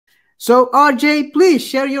So, RJ, please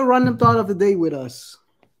share your random thought of the day with us.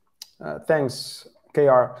 Thanks,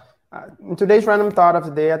 KR. In today's random thought of the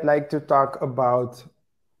day, I'd like to talk about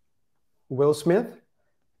Will Smith.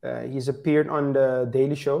 He's appeared on the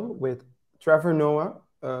Daily Show with Trevor Noah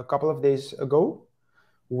a couple of days ago,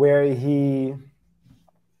 where he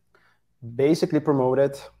basically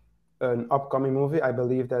promoted an upcoming movie. I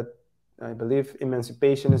believe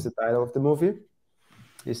Emancipation is the title of the movie.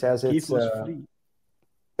 He says Keith it's was free.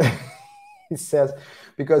 he says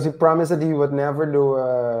because he promised that he would never do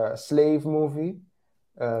a slave movie,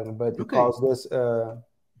 but he Okay. calls this a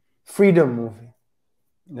freedom movie.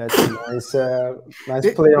 That's a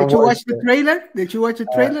nice play on Did you watch words the there. trailer? Did you watch the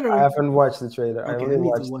trailer? I Or? haven't watched the trailer. Okay, I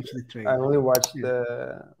need to watch the I trailer. only watched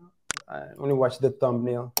Yeah. the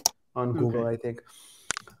thumbnail on Google, Okay. I think.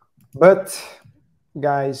 But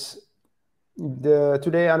guys,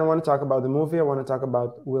 today I don't want to talk about the movie. I want to talk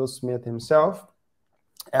about Will Smith himself.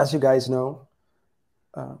 As you guys know,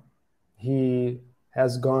 he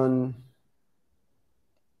has gone.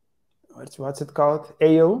 What's it called?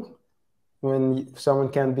 AO, when someone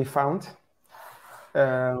can't be found.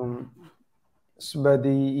 But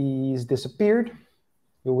he's disappeared.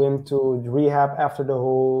 He went to rehab after the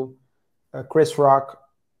whole Chris Rock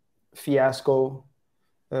fiasco,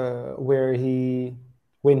 where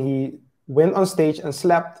when he went on stage and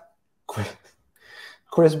slapped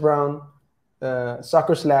Chris Brown,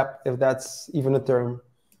 soccer slap, if that's even a term,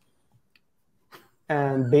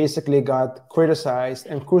 and basically got criticized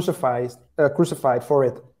and crucified for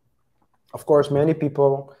it. Of course, many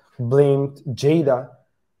people blamed Jada,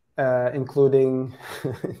 including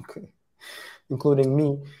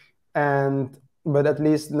me, but at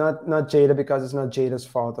least not Jada, because it's not Jada's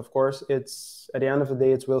fault. Of course, it's at the end of the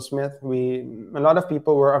day, it's Will Smith. A lot of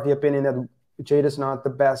people were of the opinion that Jada's not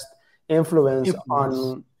the best influence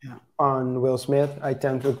on Will Smith. I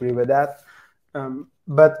tend to agree with that, and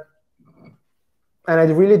I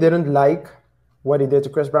really didn't like what he did to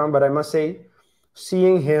Chris Brown. But I must say,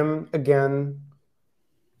 seeing him again,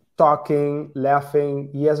 talking, laughing,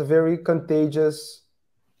 he has a very contagious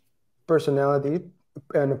personality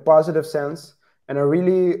in a positive sense. And I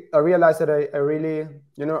realized that I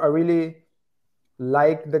really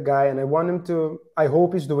like the guy, and I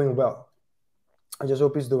hope he's doing well. I just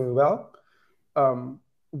hope he's doing well.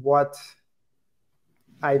 What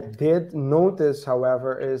I did notice,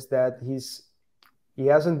 however, is that he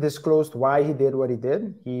hasn't disclosed why he did what he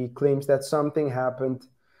did. He claims that something happened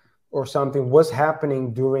or something was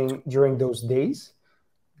happening during those days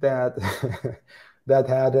that that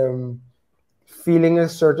had him feeling a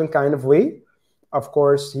certain kind of way. Of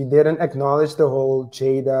course, he didn't acknowledge the whole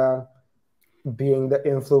Jada being the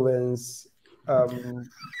influence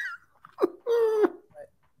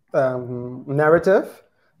narrative.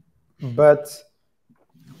 But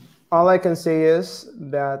all I can say is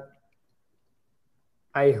that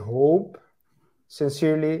I hope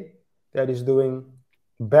sincerely that he's doing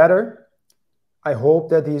better. I hope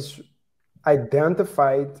that he's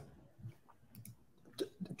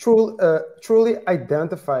truly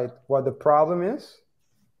identified what the problem is,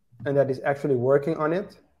 and that he's actually working on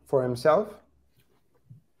it for himself.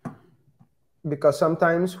 Because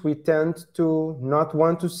sometimes we tend to not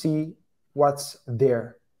want to see what's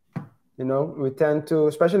there. We tend to,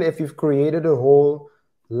 especially if you've created a whole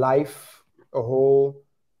life, a whole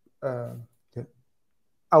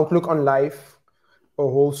outlook on life, a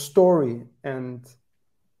whole story, and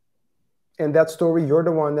in that story, you're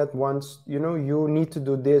the one that wants, you need to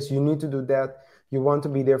do this, you need to do that, you want to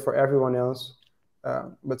be there for everyone else.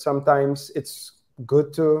 But sometimes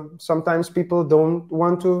sometimes people don't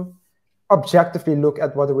want to objectively look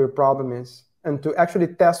at what the real problem is, and to actually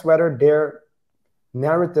test whether their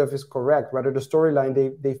narrative is correct, whether the storyline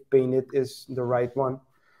they've painted is the right one.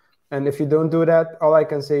 And if you don't do that, all I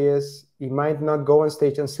can say is he might not go on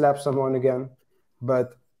stage and slap someone again,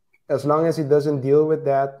 but as long as he doesn't deal with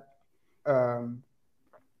that,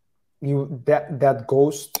 that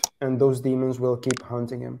ghost and those demons will keep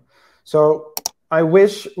hunting him. So I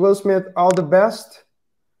wish Will Smith all the best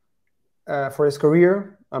for his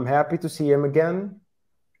career. I'm happy to see him again.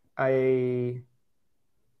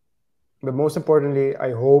 But most importantly,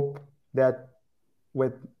 I hope that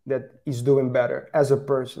he's doing better as a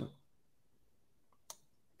person.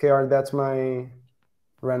 KR, that's my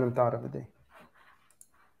random thought of the day.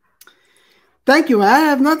 Thank you. I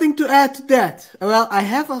have nothing to add to that. Well, I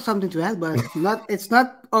have something to add, but it's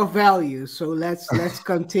not of value. So let's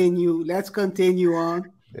continue. Let's continue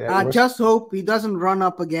on. Yeah, I just hope he doesn't run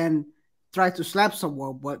up again, try to slap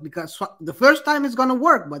someone. But because the first time it's gonna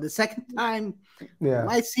work, but the second time, we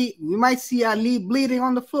might see Ali bleeding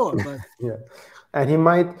on the floor. But yeah, and he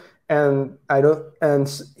might. and I don't, and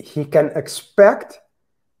he can expect,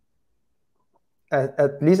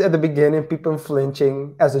 at least at the beginning, people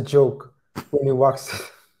flinching as a joke when he walks.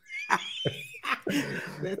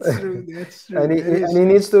 That's true. That's true. And That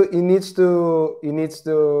and is true. he needs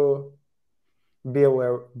to be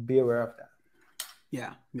aware of that.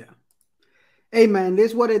 Yeah, yeah. Hey, man,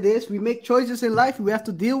 this is what it is. We make choices in life. We have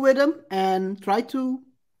to deal with them and try to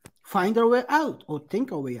find our way out or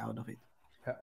think our way out of it.